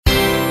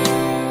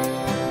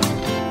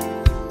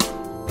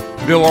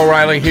Bill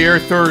O'Reilly here,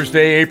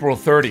 Thursday, April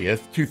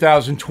 30th,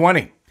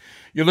 2020.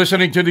 You're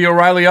listening to the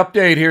O'Reilly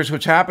Update. Here's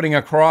what's happening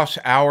across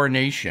our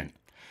nation.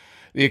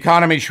 The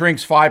economy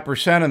shrinks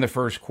 5% in the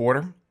first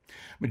quarter.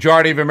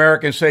 Majority of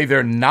Americans say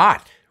they're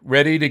not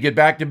ready to get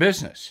back to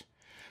business.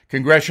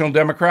 Congressional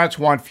Democrats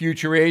want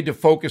future aid to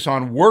focus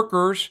on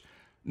workers,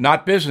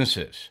 not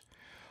businesses.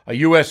 The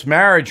U.S.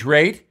 marriage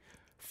rate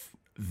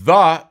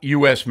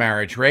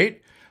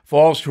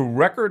falls to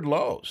record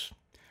lows.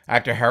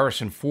 Actor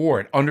Harrison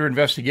Ford under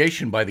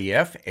investigation by the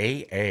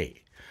FAA.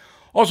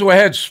 Also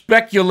ahead,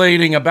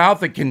 speculating about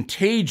the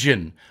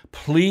contagion.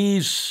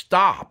 Please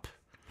stop.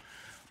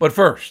 But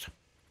first,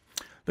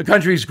 the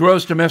country's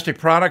gross domestic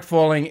product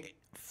falling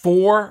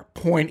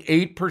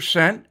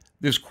 4.8%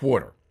 this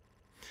quarter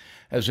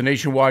as the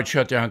nationwide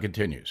shutdown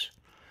continues.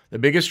 The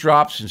biggest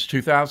drop since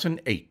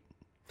 2008.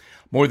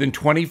 More than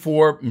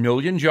 24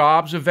 million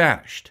jobs have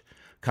vanished.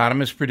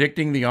 Economists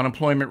predicting the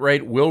unemployment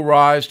rate will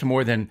rise to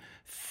more than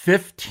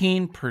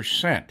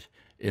 15%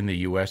 in the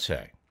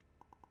USA.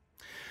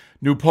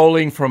 New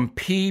polling from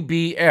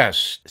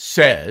PBS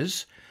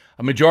says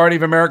a majority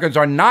of Americans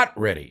are not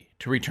ready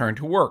to return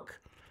to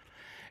work.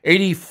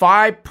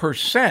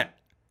 85%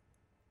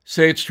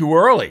 say it's too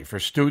early for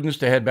students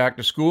to head back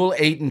to school.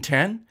 8 in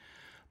 10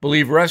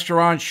 believe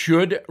restaurants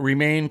should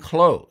remain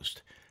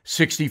closed.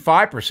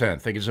 65%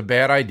 think it's a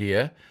bad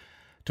idea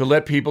to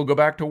let people go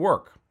back to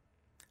work.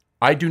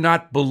 I do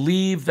not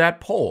believe that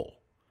poll,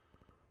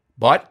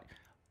 but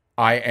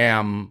I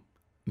am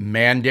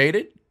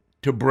mandated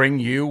to bring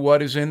you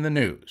what is in the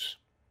news.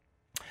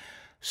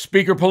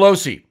 Speaker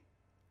Pelosi,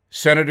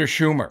 Senator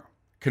Schumer,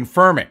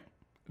 confirming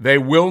they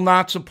will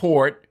not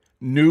support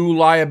new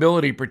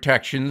liability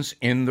protections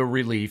in the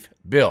relief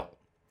bill.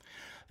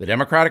 The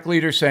Democratic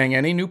leader saying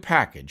any new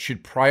package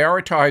should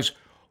prioritize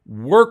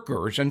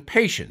workers and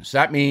patients.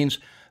 That means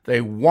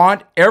they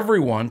want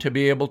everyone to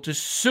be able to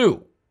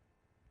sue.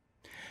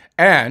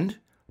 And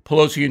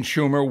Pelosi and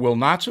Schumer will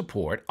not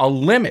support a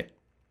limit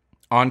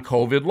on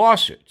COVID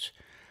lawsuits.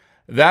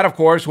 That, of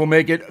course, will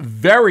make it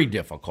very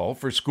difficult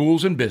for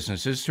schools and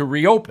businesses to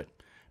reopen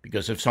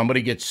because if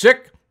somebody gets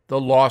sick,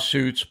 the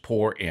lawsuits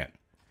pour in.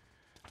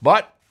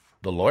 But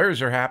the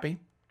lawyers are happy.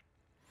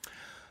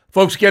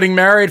 Folks getting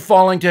married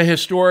falling to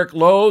historic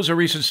lows. A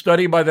recent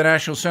study by the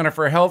National Center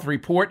for Health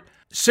report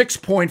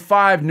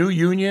 6.5 new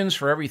unions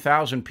for every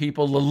 1,000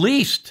 people, the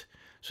least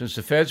since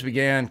the feds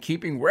began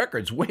keeping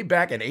records way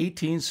back in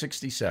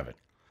 1867.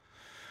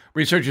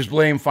 Researchers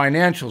blame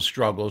financial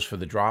struggles for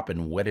the drop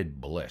in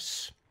wedded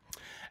bliss.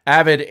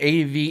 Avid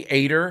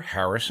aviator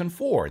Harrison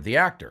Ford, the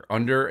actor,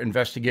 under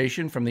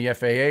investigation from the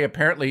FAA.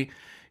 Apparently,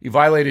 he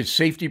violated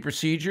safety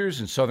procedures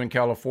in Southern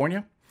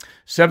California.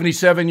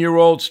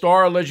 77-year-old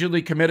star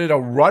allegedly committed a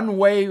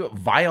runway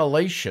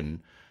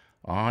violation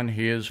on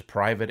his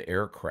private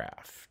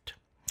aircraft.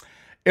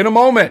 In a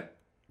moment,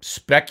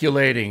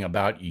 speculating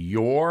about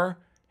your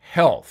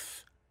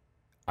health.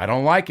 I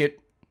don't like it.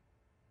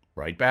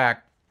 Right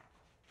back.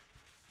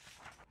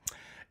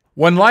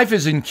 When life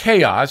is in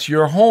chaos,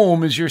 your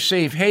home is your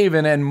safe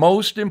haven and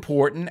most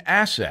important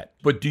asset.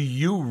 But do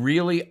you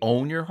really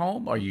own your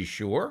home? Are you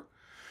sure?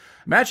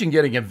 Imagine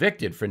getting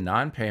evicted for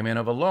non-payment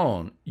of a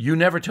loan you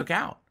never took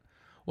out.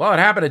 Well, it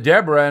happened to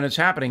Deborah, and it's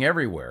happening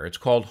everywhere. It's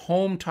called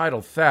home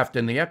title theft,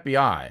 and the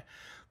FBI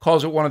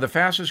calls it one of the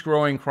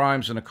fastest-growing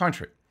crimes in the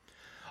country.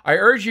 I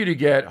urge you to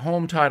get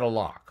Home Title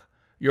Lock.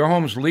 Your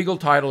home's legal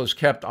title is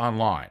kept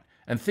online,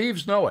 and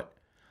thieves know it.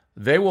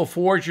 They will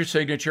forge your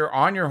signature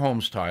on your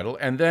home's title,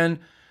 and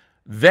then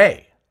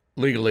they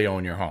legally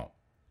own your home,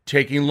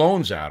 taking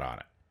loans out on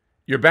it.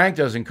 Your bank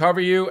doesn't cover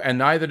you, and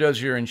neither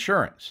does your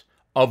insurance.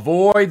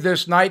 Avoid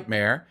this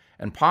nightmare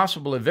and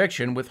possible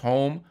eviction with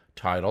Home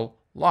Title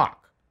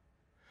Lock.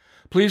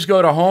 Please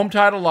go to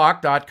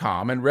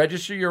HometitleLock.com and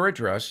register your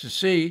address to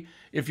see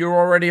if you're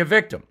already a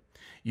victim.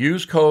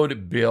 Use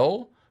code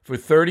BILL for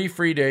 30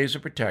 free days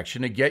of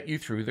protection to get you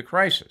through the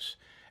crisis.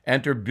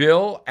 Enter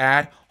Bill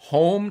at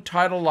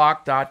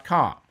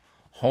HometitleLock.com.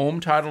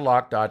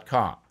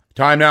 HometitleLock.com.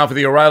 Time now for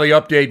the O'Reilly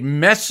Update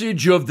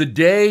message of the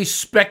day: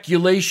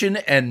 speculation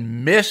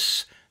and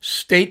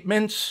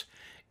misstatements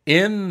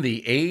in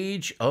the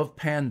age of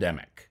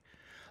pandemic.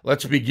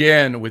 Let's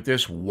begin with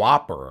this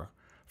whopper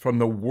from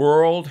the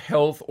World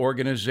Health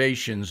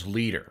Organization's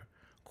leader.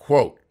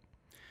 Quote,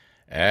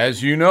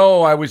 "As you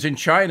know, I was in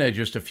China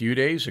just a few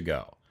days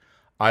ago.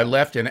 I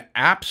left in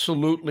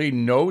absolutely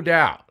no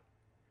doubt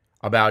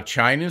about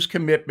China's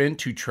commitment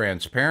to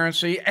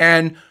transparency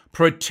and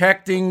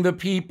protecting the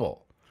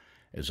people.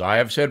 As I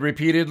have said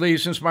repeatedly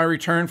since my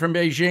return from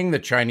Beijing, the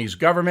Chinese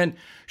government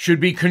should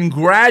be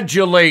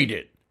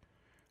congratulated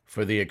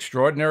for the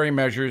extraordinary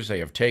measures they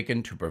have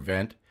taken to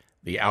prevent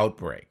the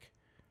outbreak."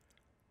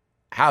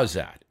 How's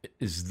that?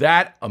 Is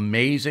that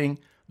amazing?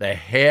 The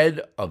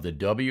head of the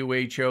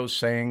WHO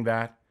saying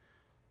that?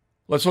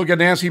 Let's look at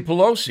Nancy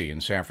Pelosi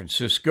in San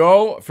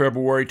Francisco,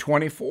 February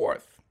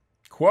 24th.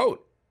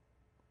 Quote,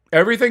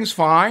 "Everything's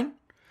fine.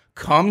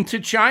 Come to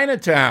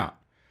Chinatown.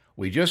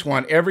 We just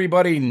want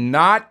everybody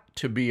not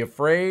to be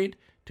afraid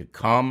to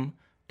come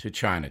to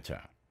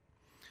Chinatown."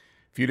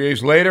 A few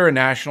days later, a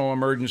national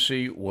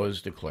emergency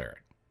was declared.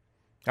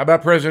 How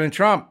about President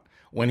Trump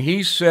when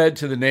he said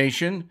to the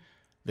nation,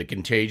 the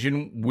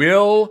contagion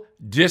will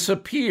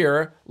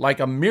disappear like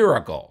a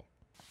miracle?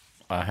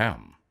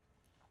 Ahem.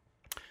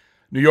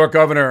 New York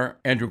Governor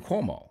Andrew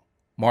Cuomo,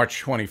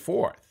 March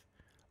 24th.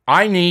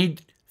 I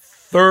need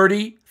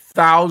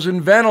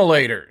 30,000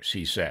 ventilators,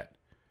 he said.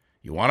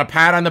 You want a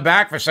pat on the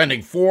back for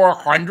sending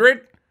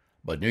 400?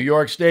 But New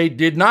York State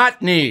did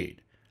not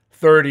need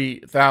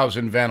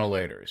 30,000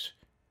 ventilators.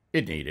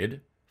 It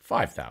needed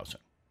 5,000.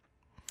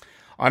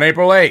 On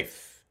April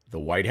 8th, the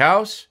White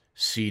House,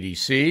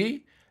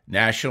 CDC,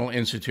 National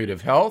Institute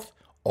of Health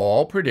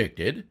all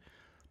predicted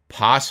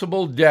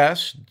possible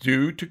deaths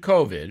due to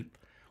COVID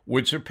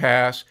would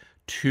surpass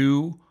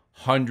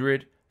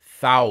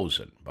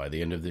 200,000 by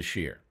the end of this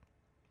year.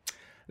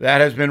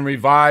 That has been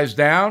revised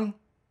down.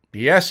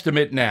 The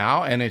estimate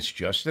now, and it's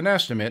just an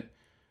estimate,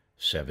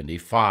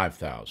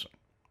 75,000.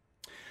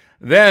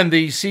 Then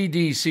the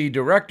CDC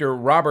director,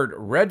 Robert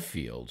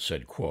Redfield,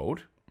 said,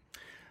 quote,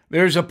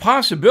 there's a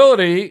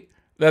possibility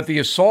that the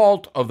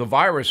assault of the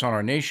virus on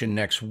our nation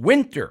next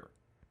winter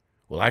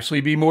will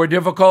actually be more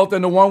difficult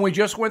than the one we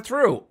just went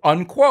through,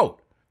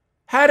 unquote.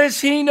 How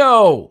does he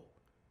know?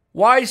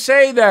 Why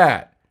say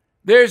that?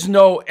 There's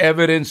no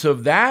evidence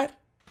of that.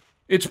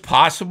 It's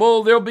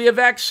possible there'll be a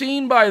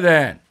vaccine by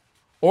then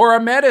or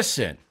a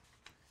medicine.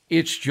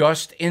 It's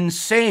just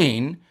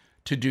insane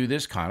to do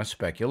this kind of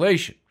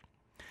speculation.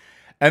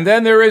 And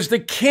then there is the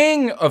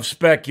king of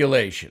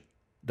speculation,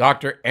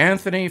 Dr.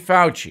 Anthony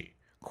Fauci.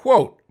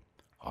 Quote,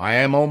 I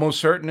am almost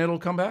certain it'll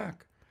come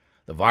back.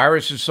 The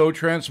virus is so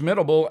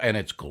transmittable and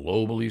it's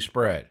globally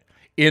spread.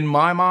 In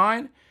my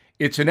mind,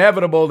 it's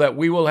inevitable that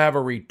we will have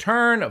a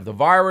return of the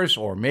virus,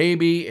 or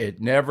maybe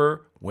it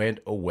never went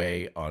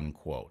away,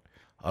 unquote.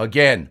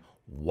 Again,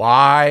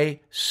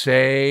 why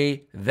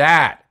say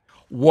that?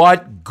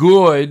 What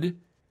good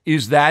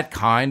is that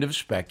kind of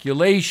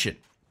speculation?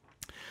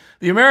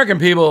 The American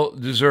people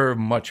deserve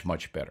much,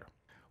 much better.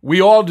 We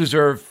all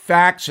deserve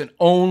facts and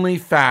only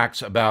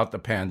facts about the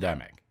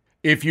pandemic.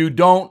 If you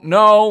don't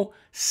know,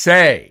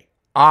 say,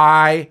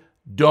 I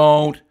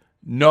don't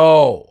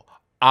know.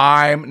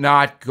 I'm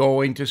not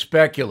going to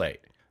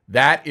speculate.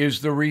 That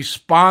is the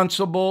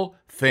responsible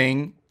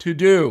thing to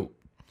do.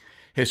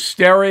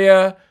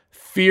 Hysteria,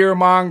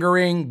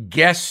 fear-mongering,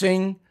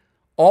 guessing,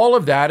 all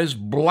of that is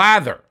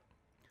blather.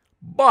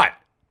 But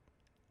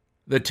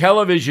the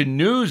television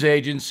news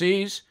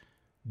agencies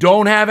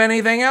don't have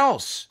anything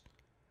else.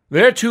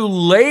 They're too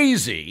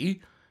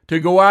lazy to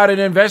go out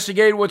and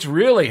investigate what's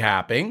really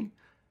happening.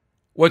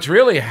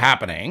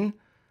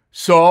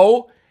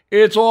 So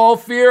it's all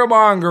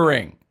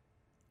fear-mongering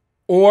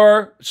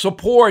or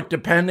support,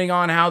 depending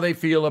on how they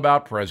feel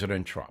about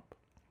President Trump.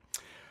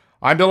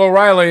 I'm Bill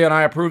O'Reilly, and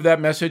I approve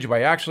that message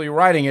by actually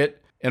writing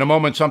it. In a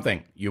moment,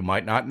 something you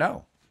might not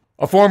know.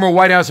 A former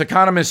White House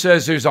economist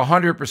says there's a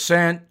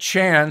 100%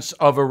 chance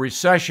of a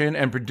recession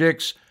and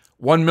predicts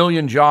 1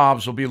 million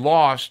jobs will be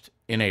lost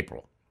in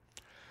April.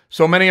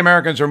 So many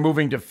Americans are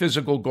moving to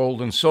physical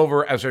gold and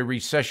silver as a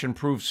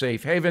recession-proof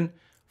safe haven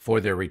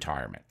for their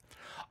retirement.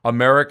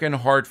 American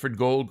Hartford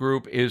Gold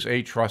Group is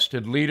a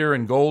trusted leader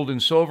in gold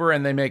and silver,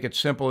 and they make it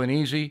simple and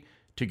easy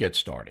to get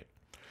started.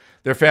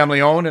 They're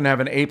family-owned and have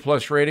an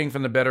A-plus rating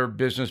from the Better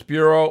Business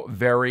Bureau.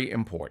 Very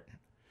important.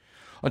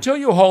 Until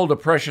you hold a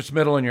precious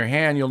metal in your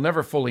hand, you'll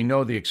never fully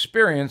know the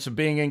experience of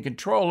being in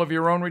control of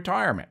your own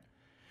retirement.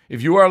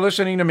 If you are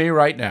listening to me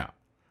right now,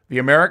 the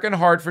American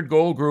Hartford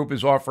Gold Group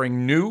is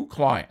offering new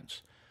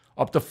clients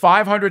up to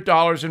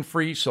 $500 in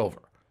free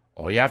silver.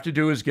 All you have to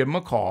do is give them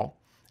a call,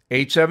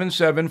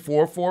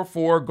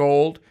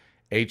 877-444-GOLD,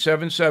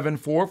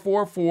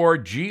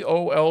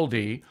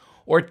 877-444-GOLD,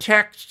 or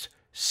text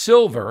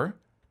SILVER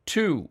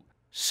to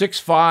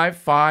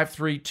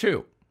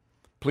 65532.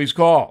 Please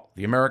call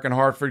the American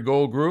Hartford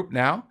Gold Group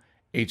now,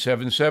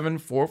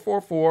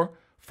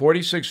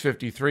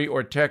 877-444-4653,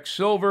 or text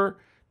SILVER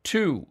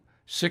to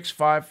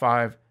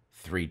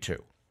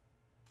 65532.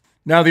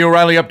 Now, the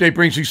O'Reilly Update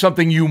brings you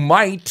something you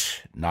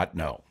might not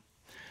know.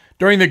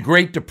 During the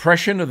Great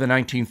Depression of the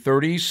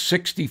 1930s,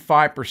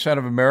 65%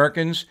 of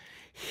Americans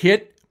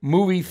hit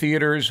movie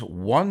theaters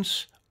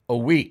once a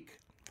week.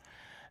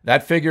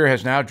 That figure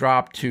has now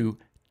dropped to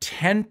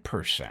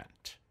 10%.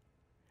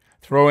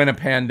 Throw in a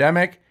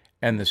pandemic,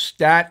 and the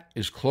stat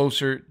is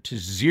closer to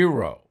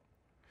zero.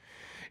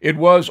 It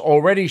was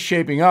already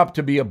shaping up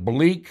to be a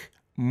bleak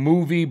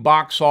movie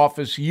box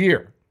office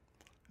year.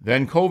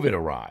 Then COVID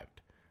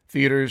arrived.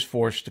 Theaters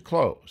forced to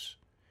close.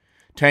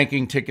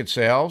 Tanking ticket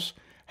sales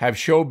have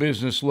show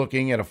business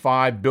looking at a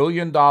 $5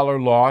 billion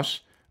loss.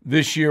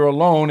 This year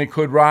alone, it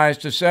could rise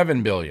to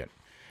 $7 billion.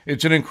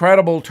 It's an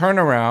incredible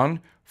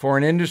turnaround for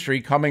an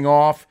industry coming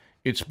off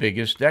its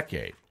biggest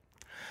decade.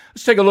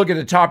 Let's take a look at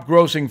the top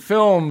grossing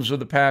films of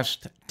the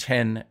past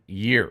 10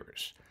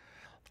 years.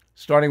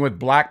 Starting with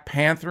Black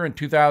Panther in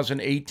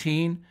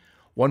 2018,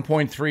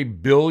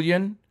 $1.3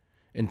 billion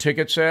in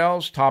ticket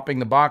sales, topping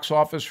the box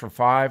office for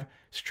 5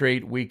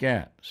 straight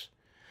weekends.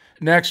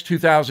 Next,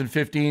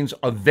 2015's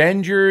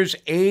Avengers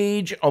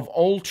Age of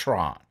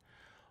Ultron,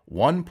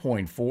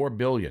 $1.4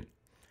 billion.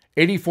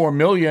 $84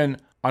 million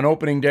on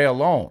opening day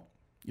alone.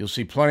 You'll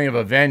see plenty of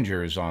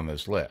Avengers on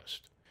this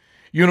list.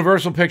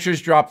 Universal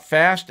Pictures dropped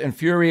Fast and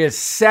Furious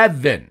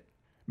 7,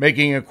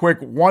 making a quick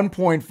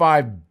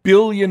 $1.5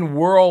 billion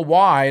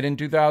worldwide in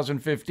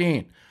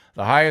 2015,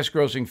 the highest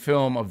grossing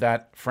film of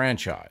that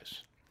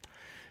franchise.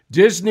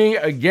 Disney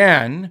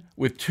again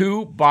with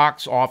two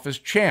box office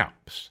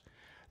champs.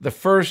 The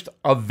first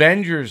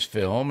Avengers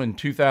film in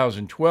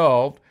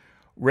 2012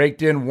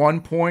 raked in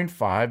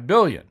 $1.5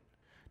 billion.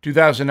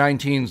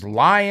 2019's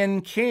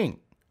Lion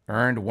King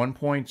earned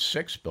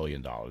 $1.6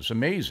 billion.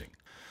 Amazing.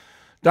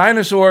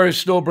 Dinosaurs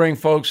still bring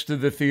folks to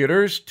the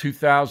theaters.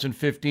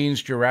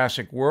 2015's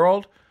Jurassic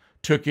World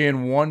took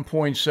in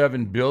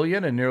 $1.7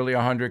 billion in nearly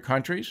 100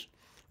 countries.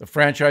 The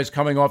franchise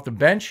coming off the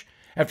bench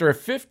after a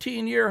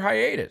 15-year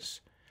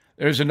hiatus.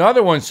 There's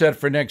another one set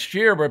for next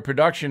year, but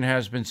production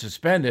has been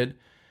suspended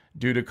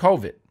due to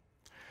COVID.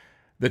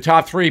 The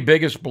top three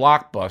biggest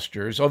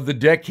blockbusters of the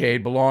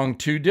decade belong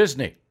to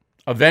Disney.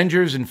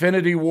 Avengers: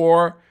 Infinity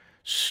War,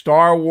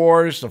 Star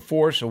Wars: The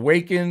Force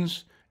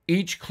Awakens,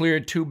 each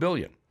cleared $2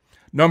 billion.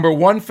 Number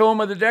one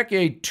film of the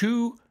decade,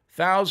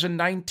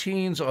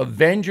 2019's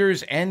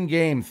Avengers: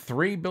 Endgame,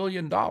 $3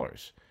 billion.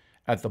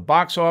 At the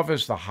box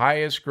office, the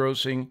highest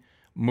grossing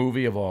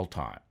movie of all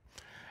time.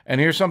 And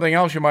here's something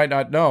else you might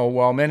not know.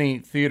 While many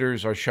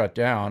theaters are shut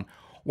down,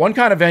 one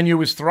kind of venue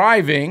is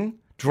thriving: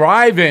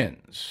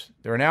 drive-ins.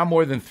 There are now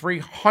more than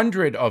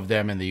 300 of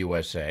them in the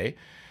USA,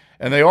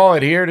 and they all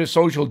adhere to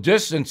social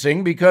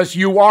distancing because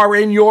you are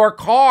in your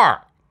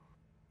car.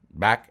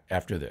 Back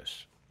after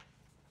this.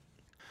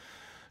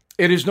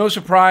 It is no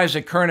surprise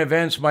that current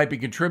events might be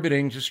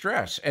contributing to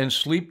stress and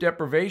sleep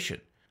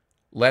deprivation.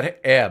 Let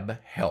Ebb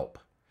help.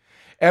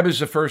 Ebb is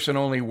the first and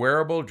only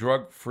wearable,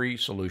 drug-free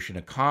solution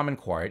to calm and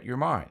quiet your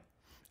mind.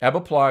 Ebb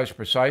applies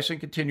precise and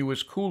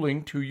continuous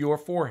cooling to your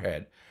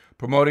forehead,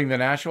 promoting the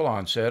natural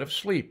onset of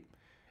sleep.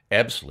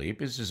 Ebb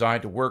Sleep is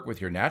designed to work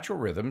with your natural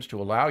rhythms to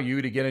allow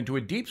you to get into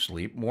a deep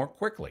sleep more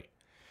quickly.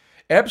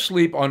 Ebb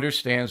Sleep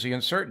understands the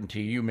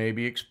uncertainty you may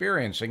be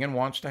experiencing and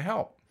wants to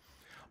help.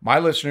 My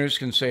listeners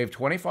can save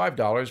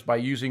 $25 by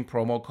using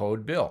promo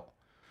code BILL.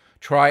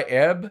 Try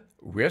Ebb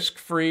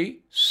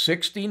risk-free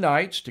 60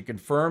 nights to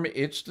confirm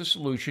it's the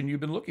solution you've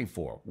been looking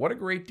for. What a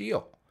great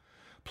deal.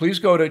 Please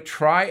go to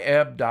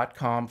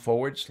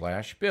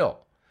tryebb.com/Bill.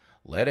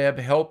 Let Ebb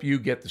help you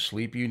get the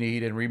sleep you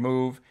need and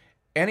remove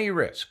any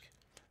risk.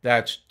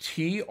 That's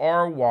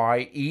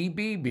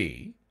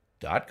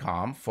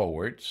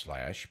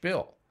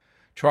tryebb.com/Bill.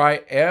 Try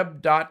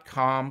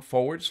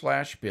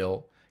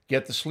ebb.com/Bill.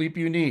 Get the sleep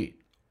you need.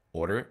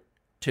 Order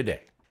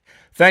today.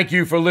 Thank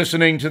you for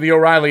listening to the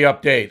O'Reilly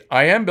Update.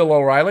 I am Bill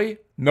O'Reilly.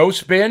 No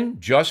spin,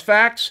 just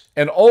facts,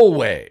 and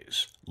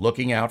always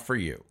looking out for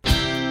you.